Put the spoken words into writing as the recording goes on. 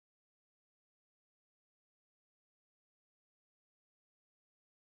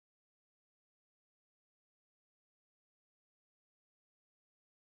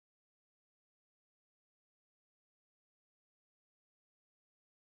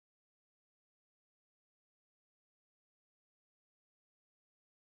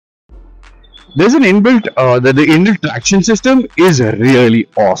There's an inbuilt the inbuilt traction system is really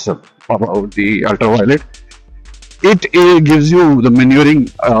awesome about the Ultraviolet. It gives you the maneuvering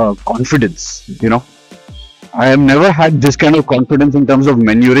confidence. I have never had this kind of confidence in terms of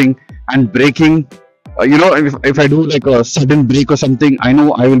maneuvering and braking. If I do like a sudden brake or something, I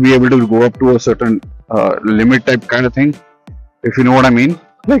know I will be able to go up to a certain limit type kind of thing, if you know what I mean.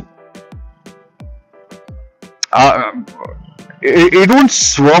 Like, uh, it won't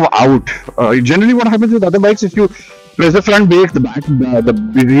swerve out. Generally, what happens with other bikes, if you press the front brake, the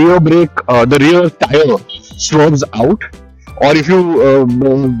rear brake, the rear tire swerves out. Or if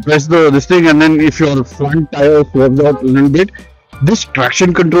you press this thing and then if your front tire swerves out a little bit, this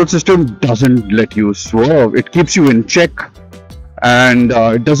traction control system doesn't let you swerve. It keeps you in check, and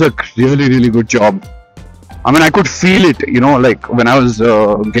it does a really good job. I mean, I could feel it, like when I was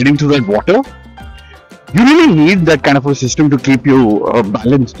getting through that water. You really need that kind of a system to keep you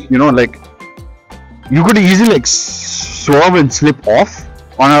balanced. Like you could easily like swerve and slip off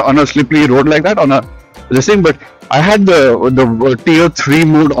on a slippery road like that on this thing. But I had the tier 3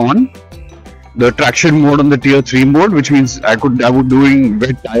 mode on, the traction mode on the tier 3 mode, which means I was doing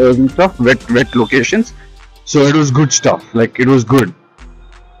wet tires and stuff, wet locations. So it was good stuff. Like it was good.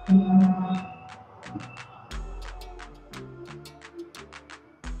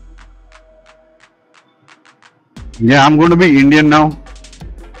 Yeah, I'm going to be Indian now,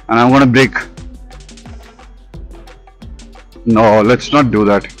 and I'm going to brake. No, let's not do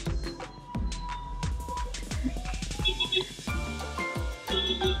that.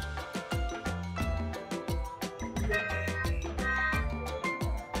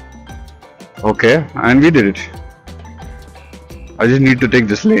 Okay, and we did it. I just need to take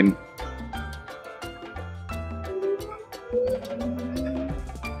this lane.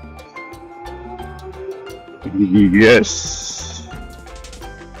 Yes.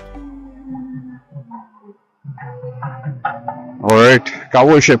 Alright,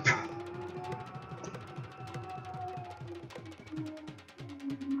 cowboy ship.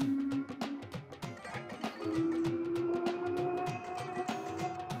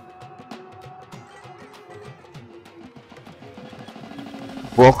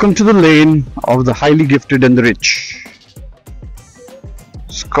 Welcome to the lane of the highly gifted and the rich.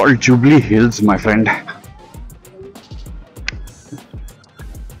 It's called Jubilee Hills, my friend.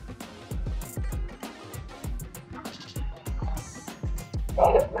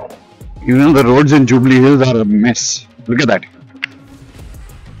 Even the roads in Jubilee Hills are a mess. Look at that.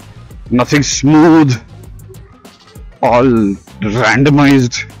 Nothing smooth. All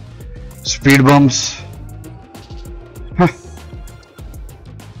randomized speed bumps. Huh.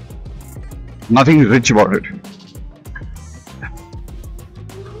 Nothing rich about it.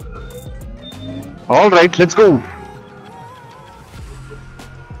 Alright, let's go.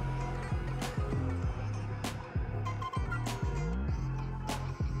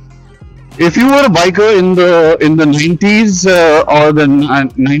 If you were a biker in the 90s or the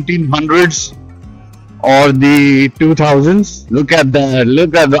 1900s or the 2000s, look at that!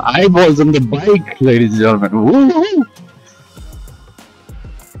 Look at the eyeballs on the bike, ladies and gentlemen. Woo-hoo.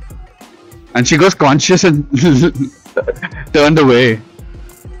 And she goes conscious and turned away.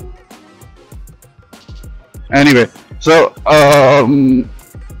 Anyway, so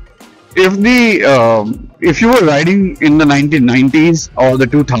if you were riding in the 1990s or the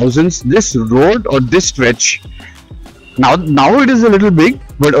 2000s, this road or this stretch, now it is a little big,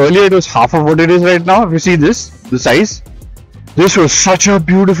 but earlier it was half of what it is right now. If you see the size, this was such a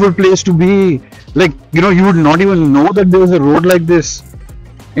beautiful place to be. Like, you would not even know that there was a road like this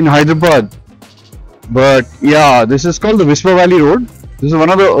in Hyderabad. But yeah, this is called the Whisper Valley Road. This is one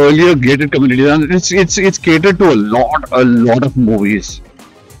of the earlier gated communities, and it's catered to a lot of movies.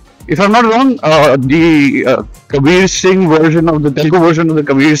 If I'm not wrong, the Kabir Singh version of the Telugu version of the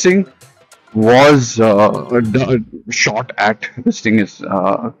Kabir Singh was shot at this thing is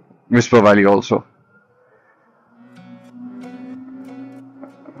Whisper Valley also.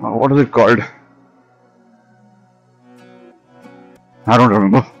 What is it called? I don't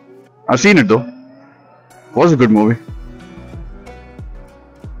remember. I've seen it though. It was a good movie.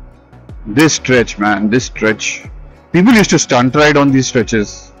 This stretch, man, this stretch. People used to stunt ride on these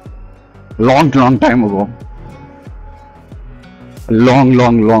stretches. Long time ago.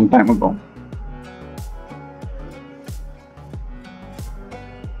 Long time ago.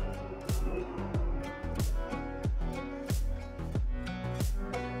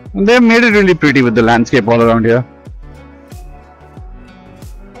 And they made it really pretty with the landscape all around here.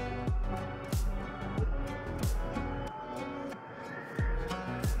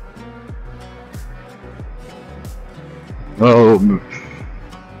 Oh,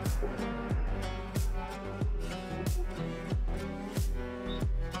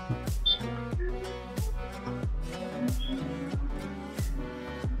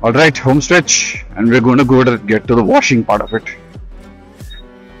 Alright, home stretch, and we're going to go to get to the washing part of it.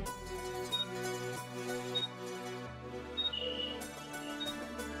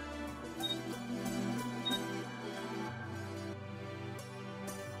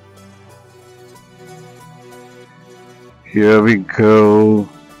 Here we go.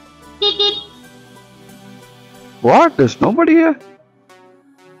 What? There's nobody here?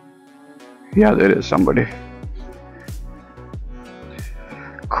 Yeah, there is somebody.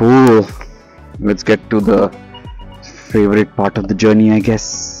 Cool. Let's get to the favorite part of the journey, I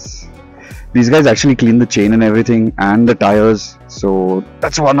guess. These guys actually clean the chain and everything and the tires. So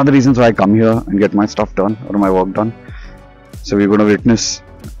that's one of the reasons why I come here and get my stuff done or my work done. So we're going to witness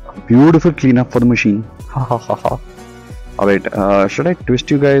a beautiful cleanup for the machine. Ha ha ha ha. Alright, should I twist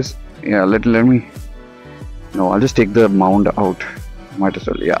you guys? Yeah, let me. No, I'll just take the mound out. Might as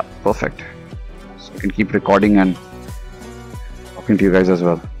well. Yeah, perfect. So I can keep recording and talking to you guys as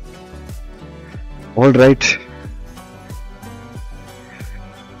well. Alright.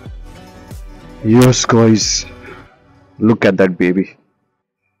 Yes, guys. Look at that baby.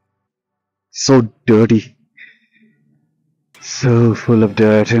 So dirty. So full of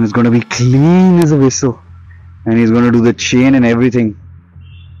dirt, and it's going to be clean as a whistle. And he's going to do the chain and everything.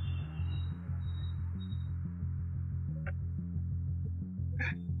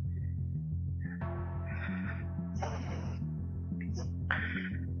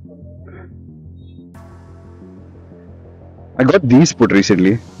 I got these put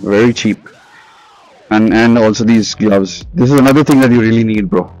recently, very cheap. And also these gloves. This is another thing that you really need,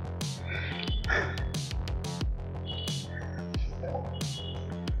 bro.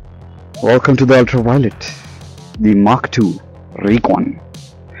 Welcome to the Ultraviolette. The Mark II Recon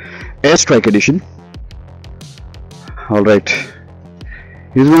Airstrike edition. Alright,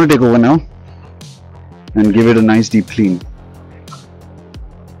 he's going to take over now and give it a nice deep clean.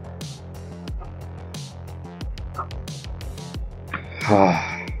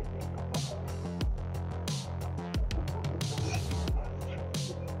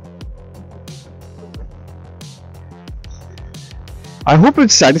 I hope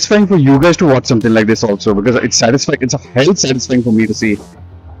it's satisfying for you guys to watch something like this also, because it's satisfying. It's a hell satisfying for me to see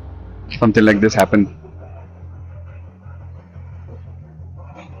something like this happen.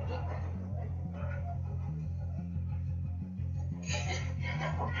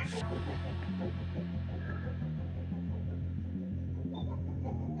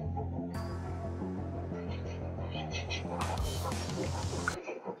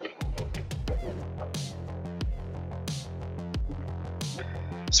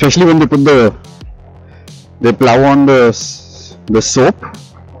 Especially when they put they plow on the soap.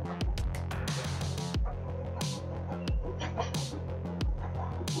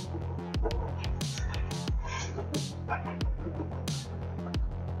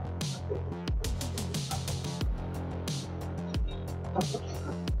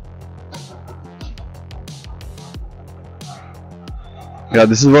 Yeah,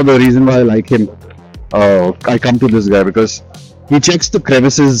 this is what the reason why I like him. I come to this guy because he checks the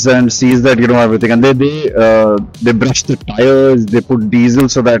crevices and sees that, you know, everything, and they brush the tires, they put diesel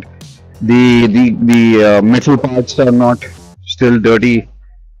so that the metal parts are not still dirty.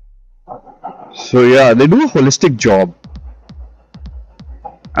 So yeah, they do a holistic job,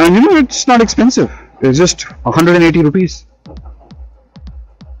 and you know, it's not expensive. It's just 180 rupees.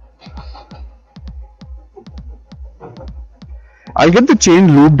 I'll get the chain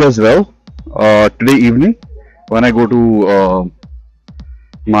lubed as well today evening when I go to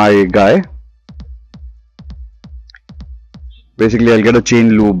my guy. Basically, I'll get a chain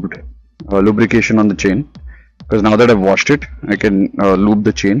lubed, lubrication on the chain, because now that I've washed it, I can lube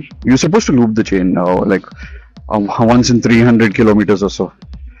the chain. You're supposed to lube the chain like once in 300 kilometers or so.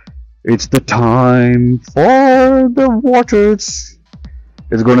 It's the time for the water. It's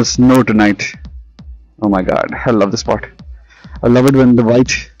going to snow tonight. Oh my god, I love this part. I love it when the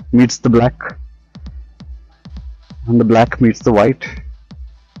white meets the black and the black meets the white.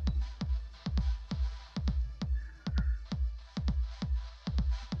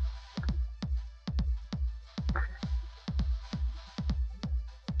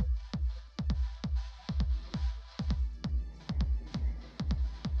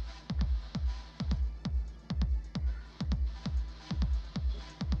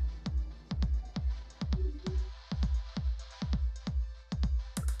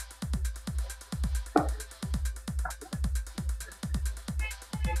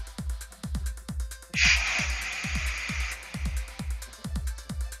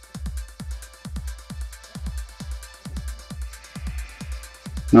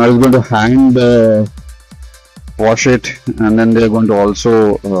 Now I'm going to hang the wash it, and then they're going to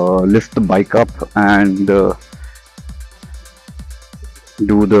also lift the bike up and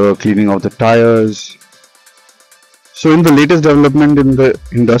do the cleaning of the tires. So in the latest development in the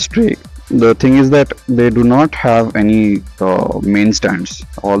industry, the thing is that they do not have any main stands.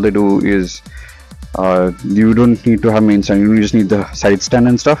 All they do is you don't need to have main stand, you just need the side stand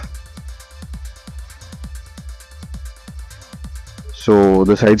and stuff. So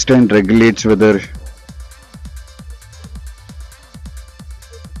the side stand regulates whether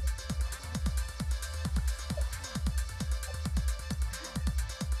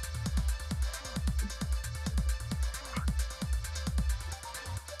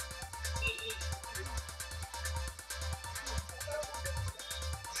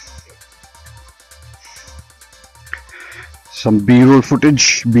some B-roll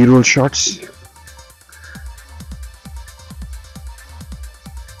footage, B-roll shots.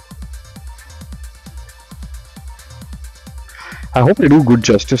 I hope they do good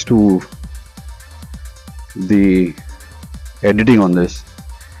justice to the editing on this.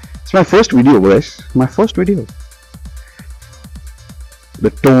 It's my first video, guys. My first video.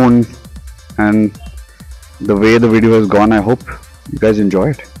 The tone and the way the video has gone, I hope you guys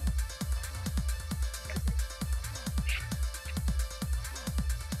enjoy it.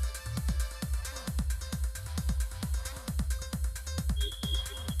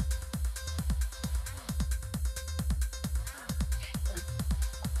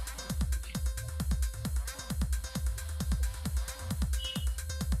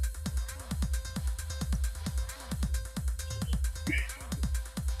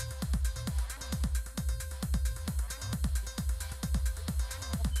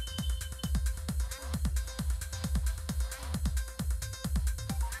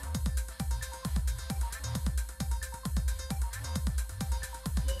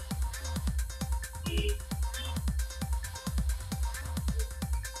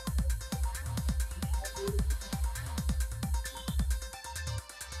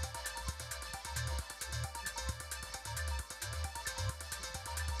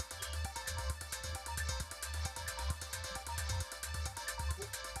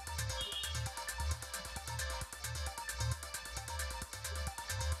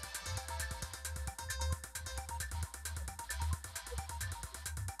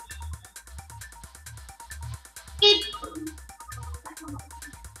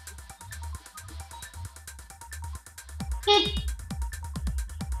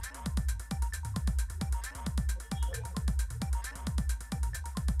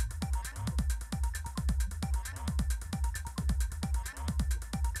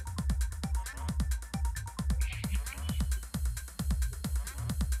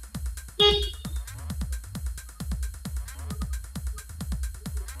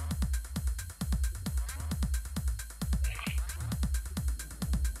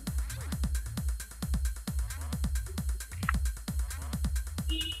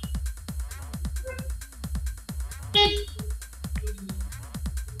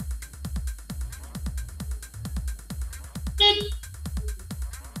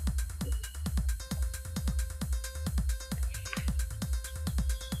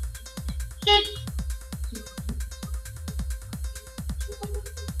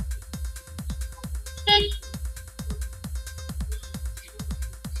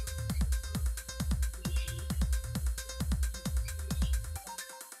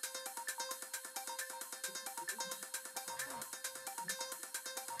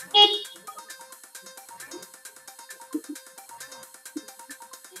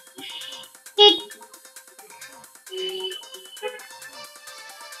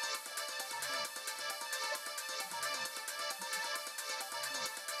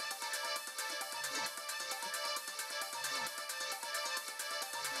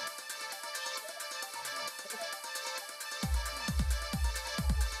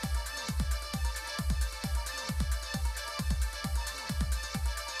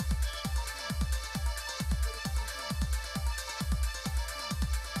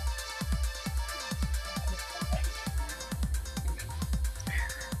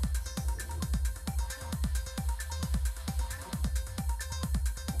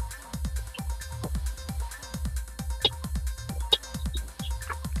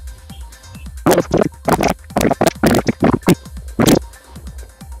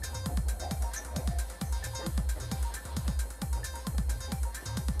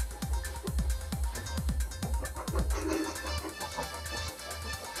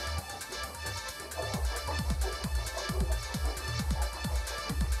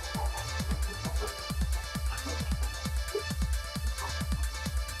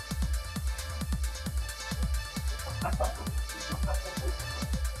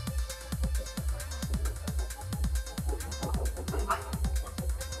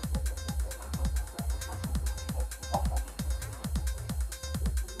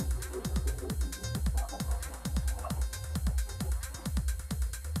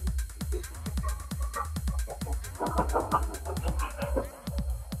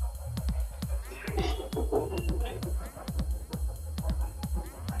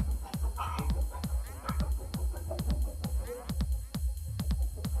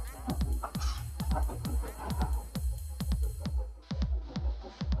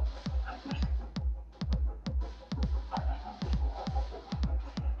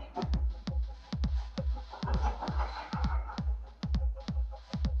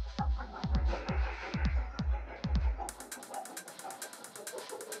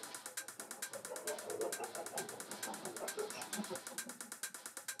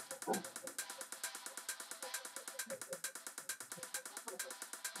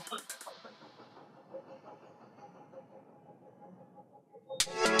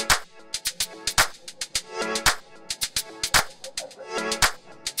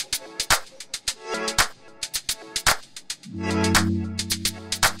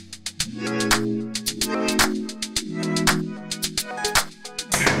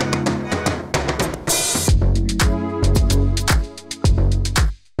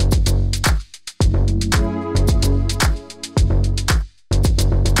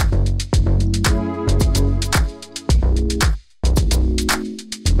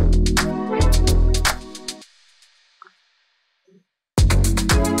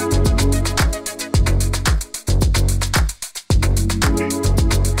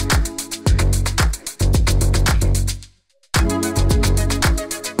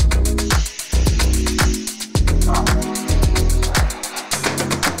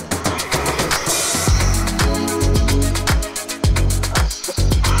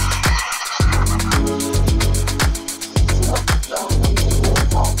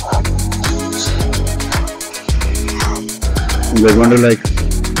 We're going to like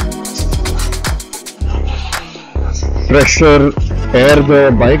pressure air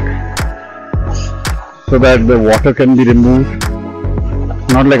the bike so that the water can be removed.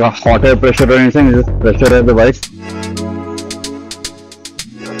 Not like a hot air pressure or anything, it's just pressure air the bike.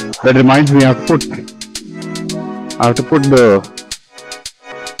 That reminds me, I have to put the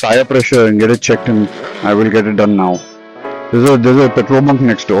tire pressure and get it checked, and I will get it done now. There's a petrol bunk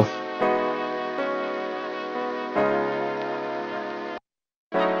next door.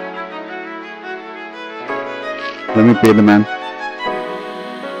 Let me pay the man.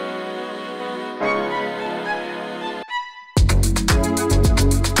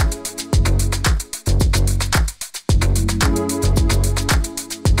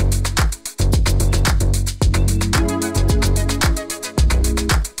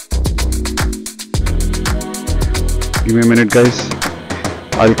 Give me a minute, guys.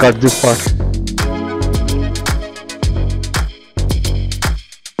 I'll cut this part.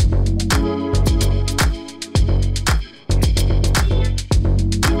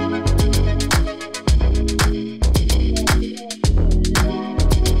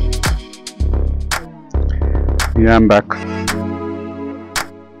 Yeah, I'm back.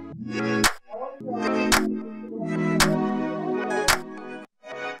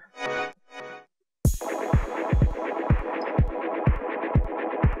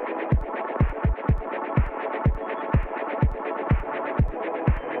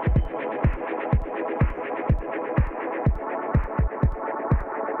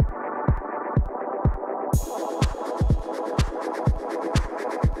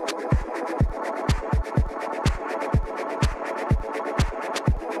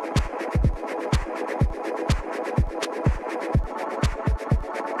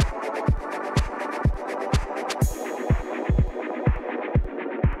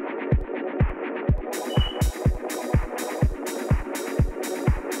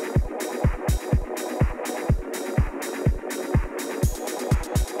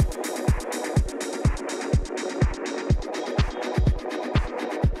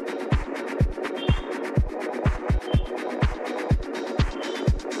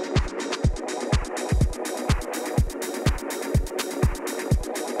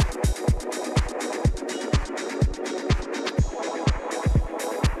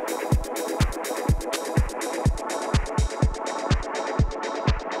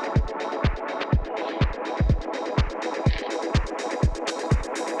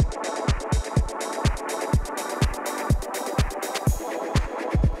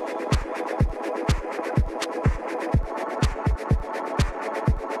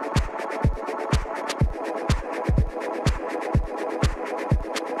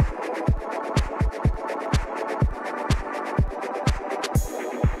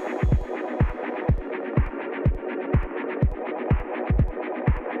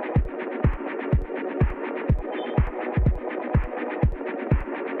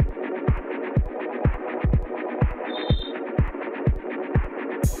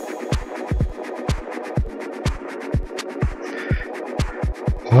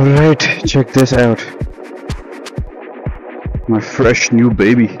 Alright, check this out. My fresh new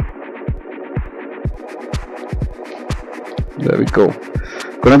baby. There we go.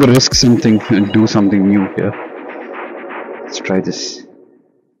 Gonna risk something and do something new here. Let's try this.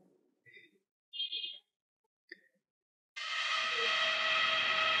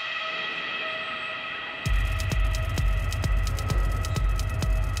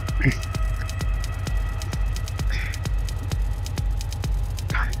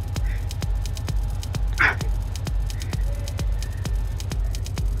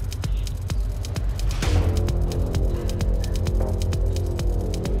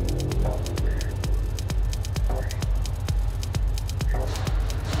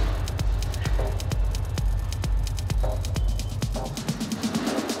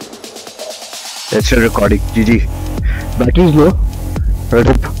 It's still recording. GG. Battery is low. I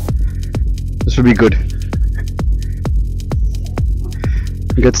hope this will be good.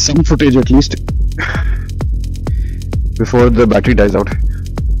 Get some footage at least before the battery dies out.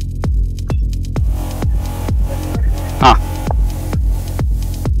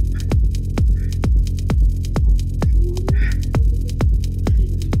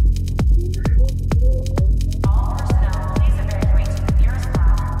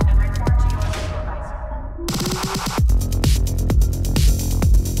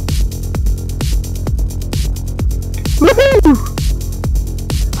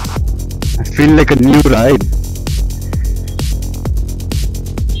 I feel like a new ride.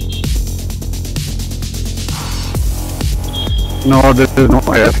 No, there is no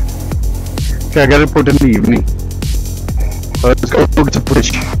air. Okay, I gotta put in the evening. Let's go to the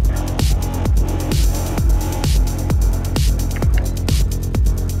footage.